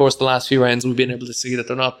over the course of the last few rounds, we've been able to see that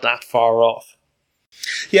they're not that far off.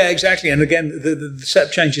 Yeah, exactly. And again, the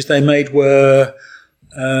step changes they made were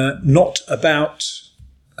not about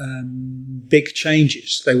big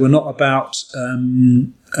changes. They were not about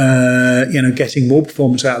getting more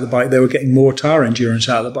performance out of the bike. They were getting more tyre endurance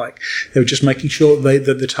out of the bike. They were just making sure that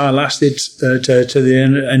the tyre lasted to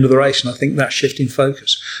the end of the race. And I think that shift in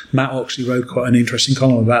focus. Matt Oxley wrote quite an interesting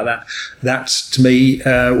column about that. That's, to me,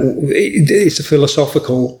 it's a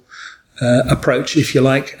philosophical approach, if you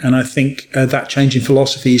like, and I think that change in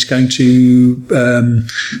philosophy is going to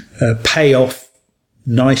pay off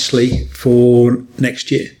nicely for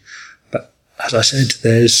next year. But as I said,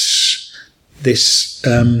 there's this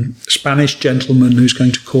Spanish gentleman who's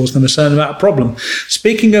going to cause them a certain amount of problem.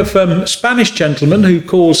 Speaking of Spanish gentlemen who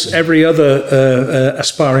cause every other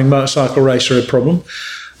aspiring motorcycle racer a problem,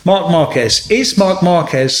 Marc Marquez. Is Marc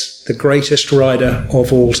Marquez the greatest rider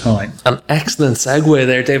of all time? An excellent segue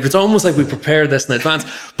there, David. It's almost like we prepared this in advance.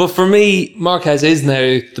 But for me, Marquez is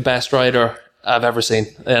now the best rider I've ever seen.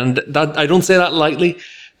 And that I don't say that lightly,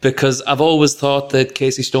 because I've always thought that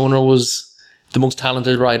Casey Stoner was the most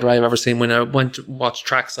talented rider I've ever seen. When I went to watch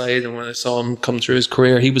Trackside and when I saw him come through his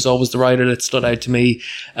career, he was always the rider that stood out to me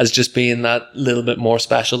as just being that little bit more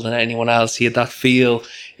special than anyone else. He had that feel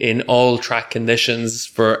in all track conditions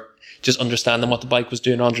for just understanding what the bike was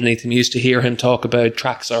doing underneath him. You used to hear him talk about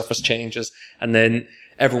track surface changes, and then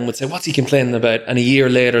everyone would say, what's he complaining about? And a year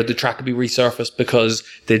later, the track would be resurfaced because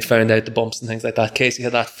they'd found out the bumps and things like that. Casey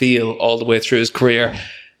had that feel all the way through his career.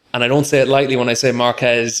 And I don't say it lightly when I say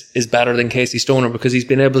Marquez is better than Casey Stoner, because he's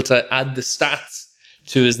been able to add the stats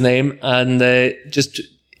to his name. And just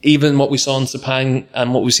even what we saw in Sepang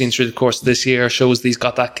and what we've seen through the course of this year shows that he's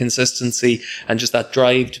got that consistency and just that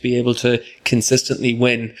drive to be able to consistently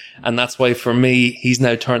win. And that's why, for me, he's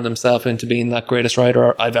now turned himself into being that greatest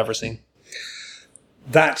rider I've ever seen.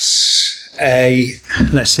 Let's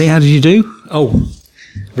see, how did you do? Oh,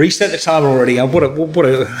 reset the timer already. What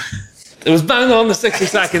a It was bang on the 60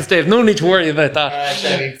 seconds, Dave. No need to worry about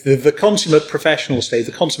that. The consummate professional, Steve.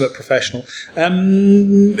 The consummate professional.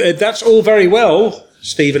 That's all very well,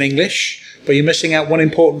 Stephen English, but you're missing out one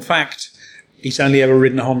important fact. He's only ever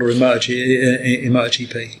ridden a Honda in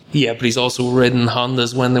MotoGP. Yeah, but he's also ridden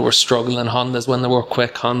Hondas when they were struggling, Hondas when they were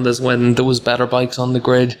quick, Hondas when there was better bikes on the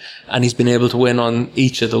grid, and he's been able to win on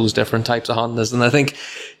each of those different types of Hondas. And I think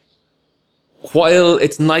while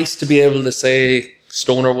it's nice to be able to say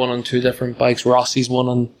Stoner won on two different bikes, Rossi's won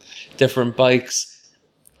on different bikes,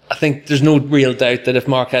 I think there's no real doubt that if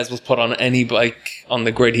Marquez was put on any bike on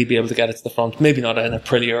the grid, he'd be able to get it to the front. Maybe not in a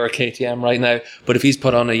Aprilia or a KTM right now, but if he's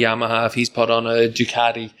put on a Yamaha, if he's put on a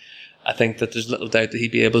Ducati, I think that there's little doubt that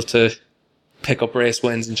he'd be able to pick up race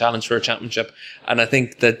wins and challenge for a championship. And I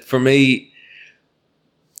think that for me,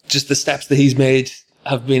 just the steps that he's made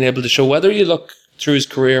have been able to show, whether you look through his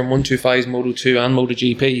career in 125s, Moto2 and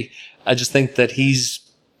MotoGP, I just think that he's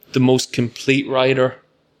the most complete rider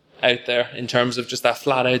out there in terms of just that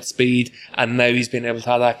flat out speed, and now he's been able to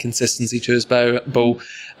have that consistency to his bow.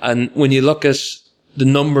 And when you look at the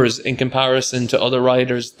numbers in comparison to other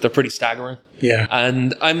riders, they're pretty staggering. Yeah.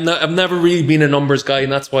 And I've never really been a numbers guy,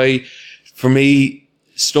 and that's why for me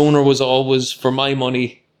Stoner was always, for my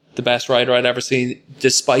money, the best rider I'd ever seen,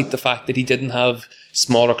 despite the fact that he didn't have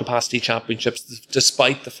smaller capacity championships,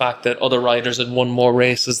 despite the fact that other riders had won more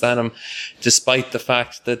races than him, despite the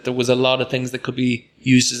fact that there was a lot of things that could be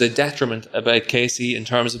used as a detriment about Casey in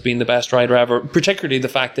terms of being the best rider ever, particularly the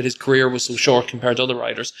fact that his career was so short compared to other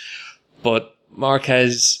riders. But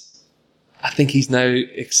Marquez, I think he's now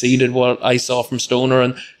exceeded what I saw from Stoner,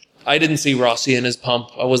 and I didn't see Rossi in his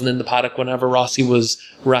pump. I wasn't in the paddock whenever Rossi was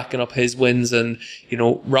racking up his wins, and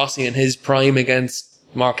Rossi in his prime against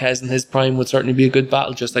Marquez in his prime would certainly be a good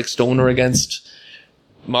battle, just like Stoner against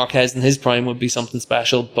Marquez in his prime would be something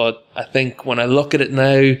special. But I think when I look at it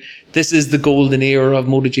now, this is the golden era of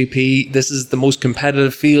MotoGP. This is the most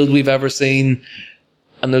competitive field we've ever seen,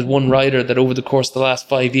 and there's one rider that over the course of the last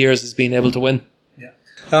 5 years has been able to win.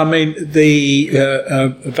 I mean, the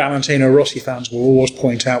Valentino Rossi fans will always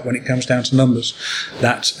point out when it comes down to numbers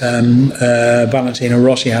that Valentino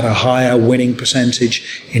Rossi had a higher winning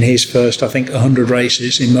percentage in his first, I think, 100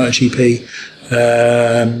 races in MotoGP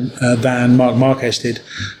than Marc Marquez did.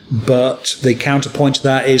 But the counterpoint to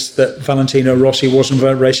that is that Valentino Rossi wasn't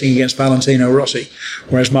racing against Valentino Rossi,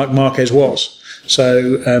 whereas Marc Marquez was.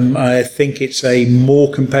 So I think it's a more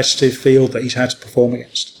competitive field that he's had to perform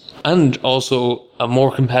against. And also a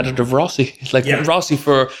more competitive Rossi. Rossi,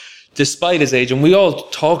 despite his age, and we all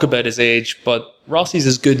talk about his age, but Rossi's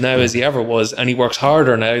as good now as he ever was, and he works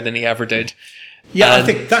harder now than he ever did. Yeah, I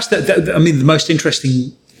think that's the most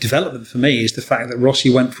interesting development for me is the fact that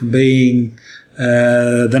Rossi went from being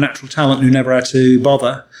the natural talent who never had to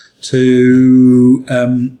bother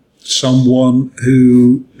to someone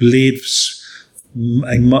who lives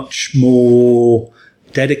a much more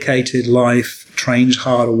dedicated life, trains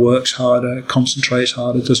harder, works harder, concentrates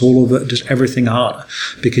harder, does all of it, does everything harder,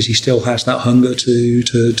 because he still has that hunger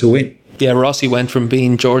to win. Yeah, Rossi went from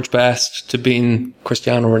being George Best to being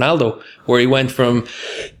Cristiano Ronaldo, where he went from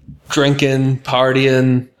drinking,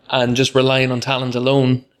 partying, and just relying on talent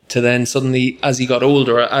alone to then suddenly, as he got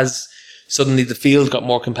older, as suddenly the field got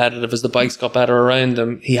more competitive, as the bikes got better around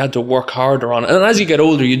him, he had to work harder on it. And as you get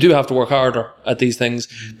older, you do have to work harder at these things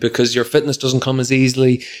because your fitness doesn't come as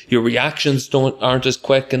easily, your reactions aren't as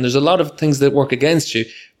quick, and there's a lot of things that work against you.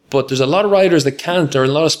 But there's a lot of riders that can't, or a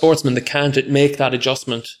lot of sportsmen that can't make that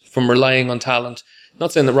adjustment from relying on talent.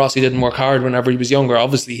 Not saying that Rossi didn't work hard whenever he was younger,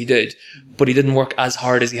 obviously he did, but he didn't work as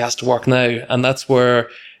hard as he has to work now. And that's where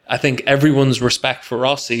I think everyone's respect for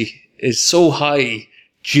Rossi is so high,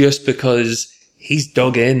 just because he's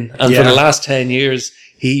dug in. And for the last 10 years,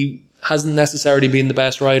 he hasn't necessarily been the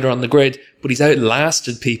best rider on the grid, but he's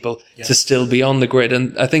outlasted people to still be on the grid.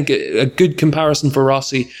 And I think a good comparison for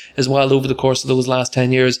Rossi as well over the course of those last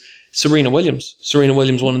 10 years, Serena Williams. Serena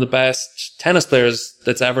Williams, one of the best tennis players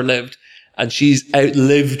that's ever lived. And she's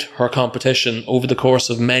outlived her competition over the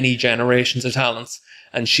course of many generations of talents.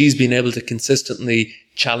 And she's been able to consistently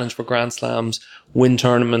challenge for Grand Slams, win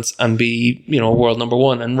tournaments, and be, world number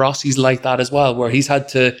one. And Rossi's like that as well, where he's had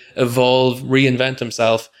to evolve, reinvent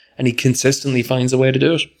himself, and he consistently finds a way to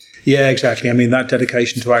do it. Yeah, exactly. I mean, that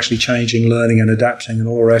dedication to actually changing, learning and adapting and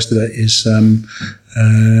all the rest of it is,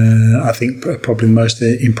 I think, probably the most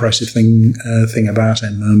impressive thing about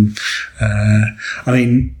him. I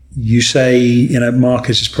mean, you say,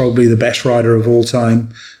 Marquez is probably the best rider of all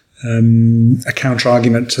time. A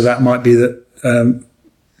counter-argument to that might be that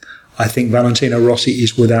I think Valentino Rossi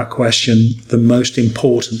is without question the most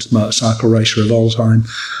important motorcycle racer of all time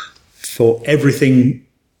for everything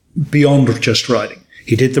beyond just riding.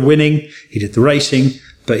 He did the winning, he did the racing,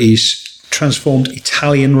 but he's transformed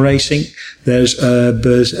Italian racing. There's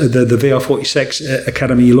the VR46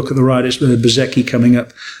 Academy. You look at the riders, Bezzecchi coming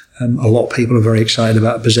up. A lot of people are very excited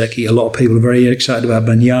about Bezzecchi. A lot of people are very excited about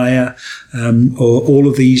Bagnaia. All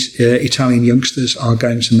of these Italian youngsters are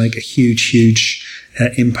going to make a huge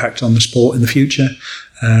impact on the sport in the future.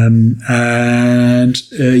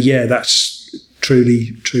 That's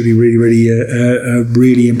truly,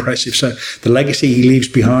 really impressive. So the legacy he leaves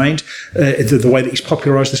behind, the way that he's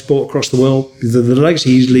popularised the sport across the world, the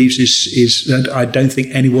legacy he leaves is I don't think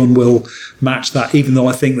anyone will match that, even though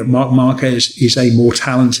I think that Marc Marquez is a more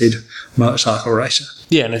talented motorcycle racer.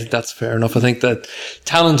 Yeah, and I think that's fair enough. I think that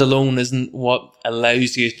talent alone isn't what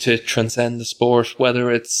allows you to transcend the sport, whether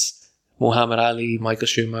it's Muhammad Ali, Michael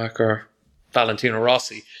Schumacher, Valentino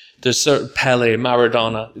Rossi. There's certain Pele,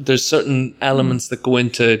 Maradona. There's certain elements that go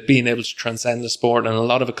into being able to transcend the sport, and a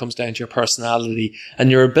lot of it comes down to your personality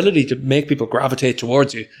and your ability to make people gravitate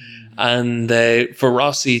towards you. And for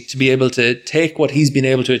Rossi to be able to take what he's been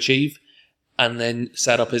able to achieve and then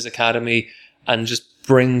set up his academy and just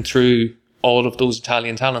bring through all of those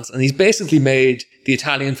Italian talents, and he's basically made the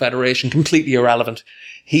Italian Federation completely irrelevant.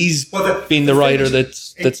 He's been the rider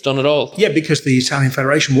that's done it all. Yeah, because the Italian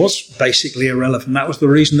Federation was basically irrelevant. That was the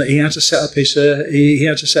reason that he had to set up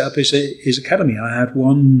his academy. I had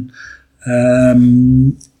one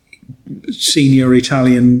senior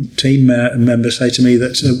Italian team member say to me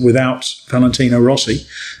that without Valentino Rossi,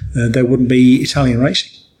 there wouldn't be Italian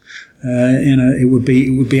racing. It would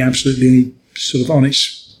be absolutely sort of on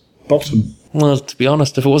its bottom. Well, to be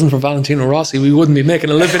honest, if it wasn't for Valentino Rossi, we wouldn't be making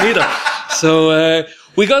a living either. So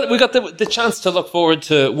we got the chance to look forward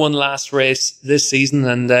to one last race this season,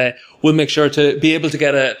 and we'll make sure to be able to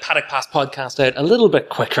get a Paddock Pass podcast out a little bit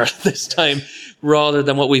quicker this time, rather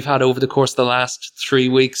than what we've had over the course of the last 3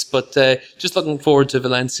 weeks. But just looking forward to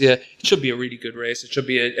Valencia. It should be a really good race. It should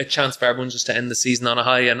be a chance for everyone just to end the season on a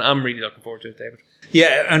high, and I'm really looking forward to it, David.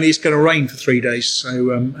 Yeah, and it's going to rain for 3 days, so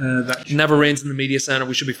that never rains in the media centre.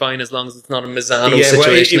 We should be fine as long as it's not a Misano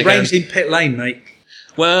situation. It rains in pit lane, mate.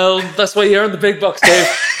 Well, that's why you earn the big bucks, Dave.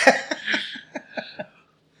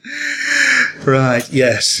 Right,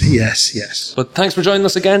 yes. But thanks for joining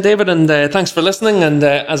us again, David, and thanks for listening. And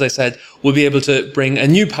as I said, we'll be able to bring a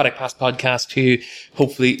new Paddock Pass podcast to you,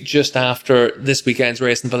 hopefully just after this weekend's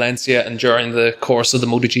race in Valencia and during the course of the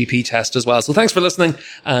MotoGP test as well. So thanks for listening,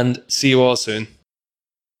 and see you all soon.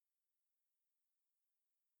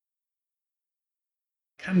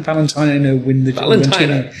 Can Valentino win the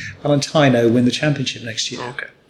championship next year? Okay.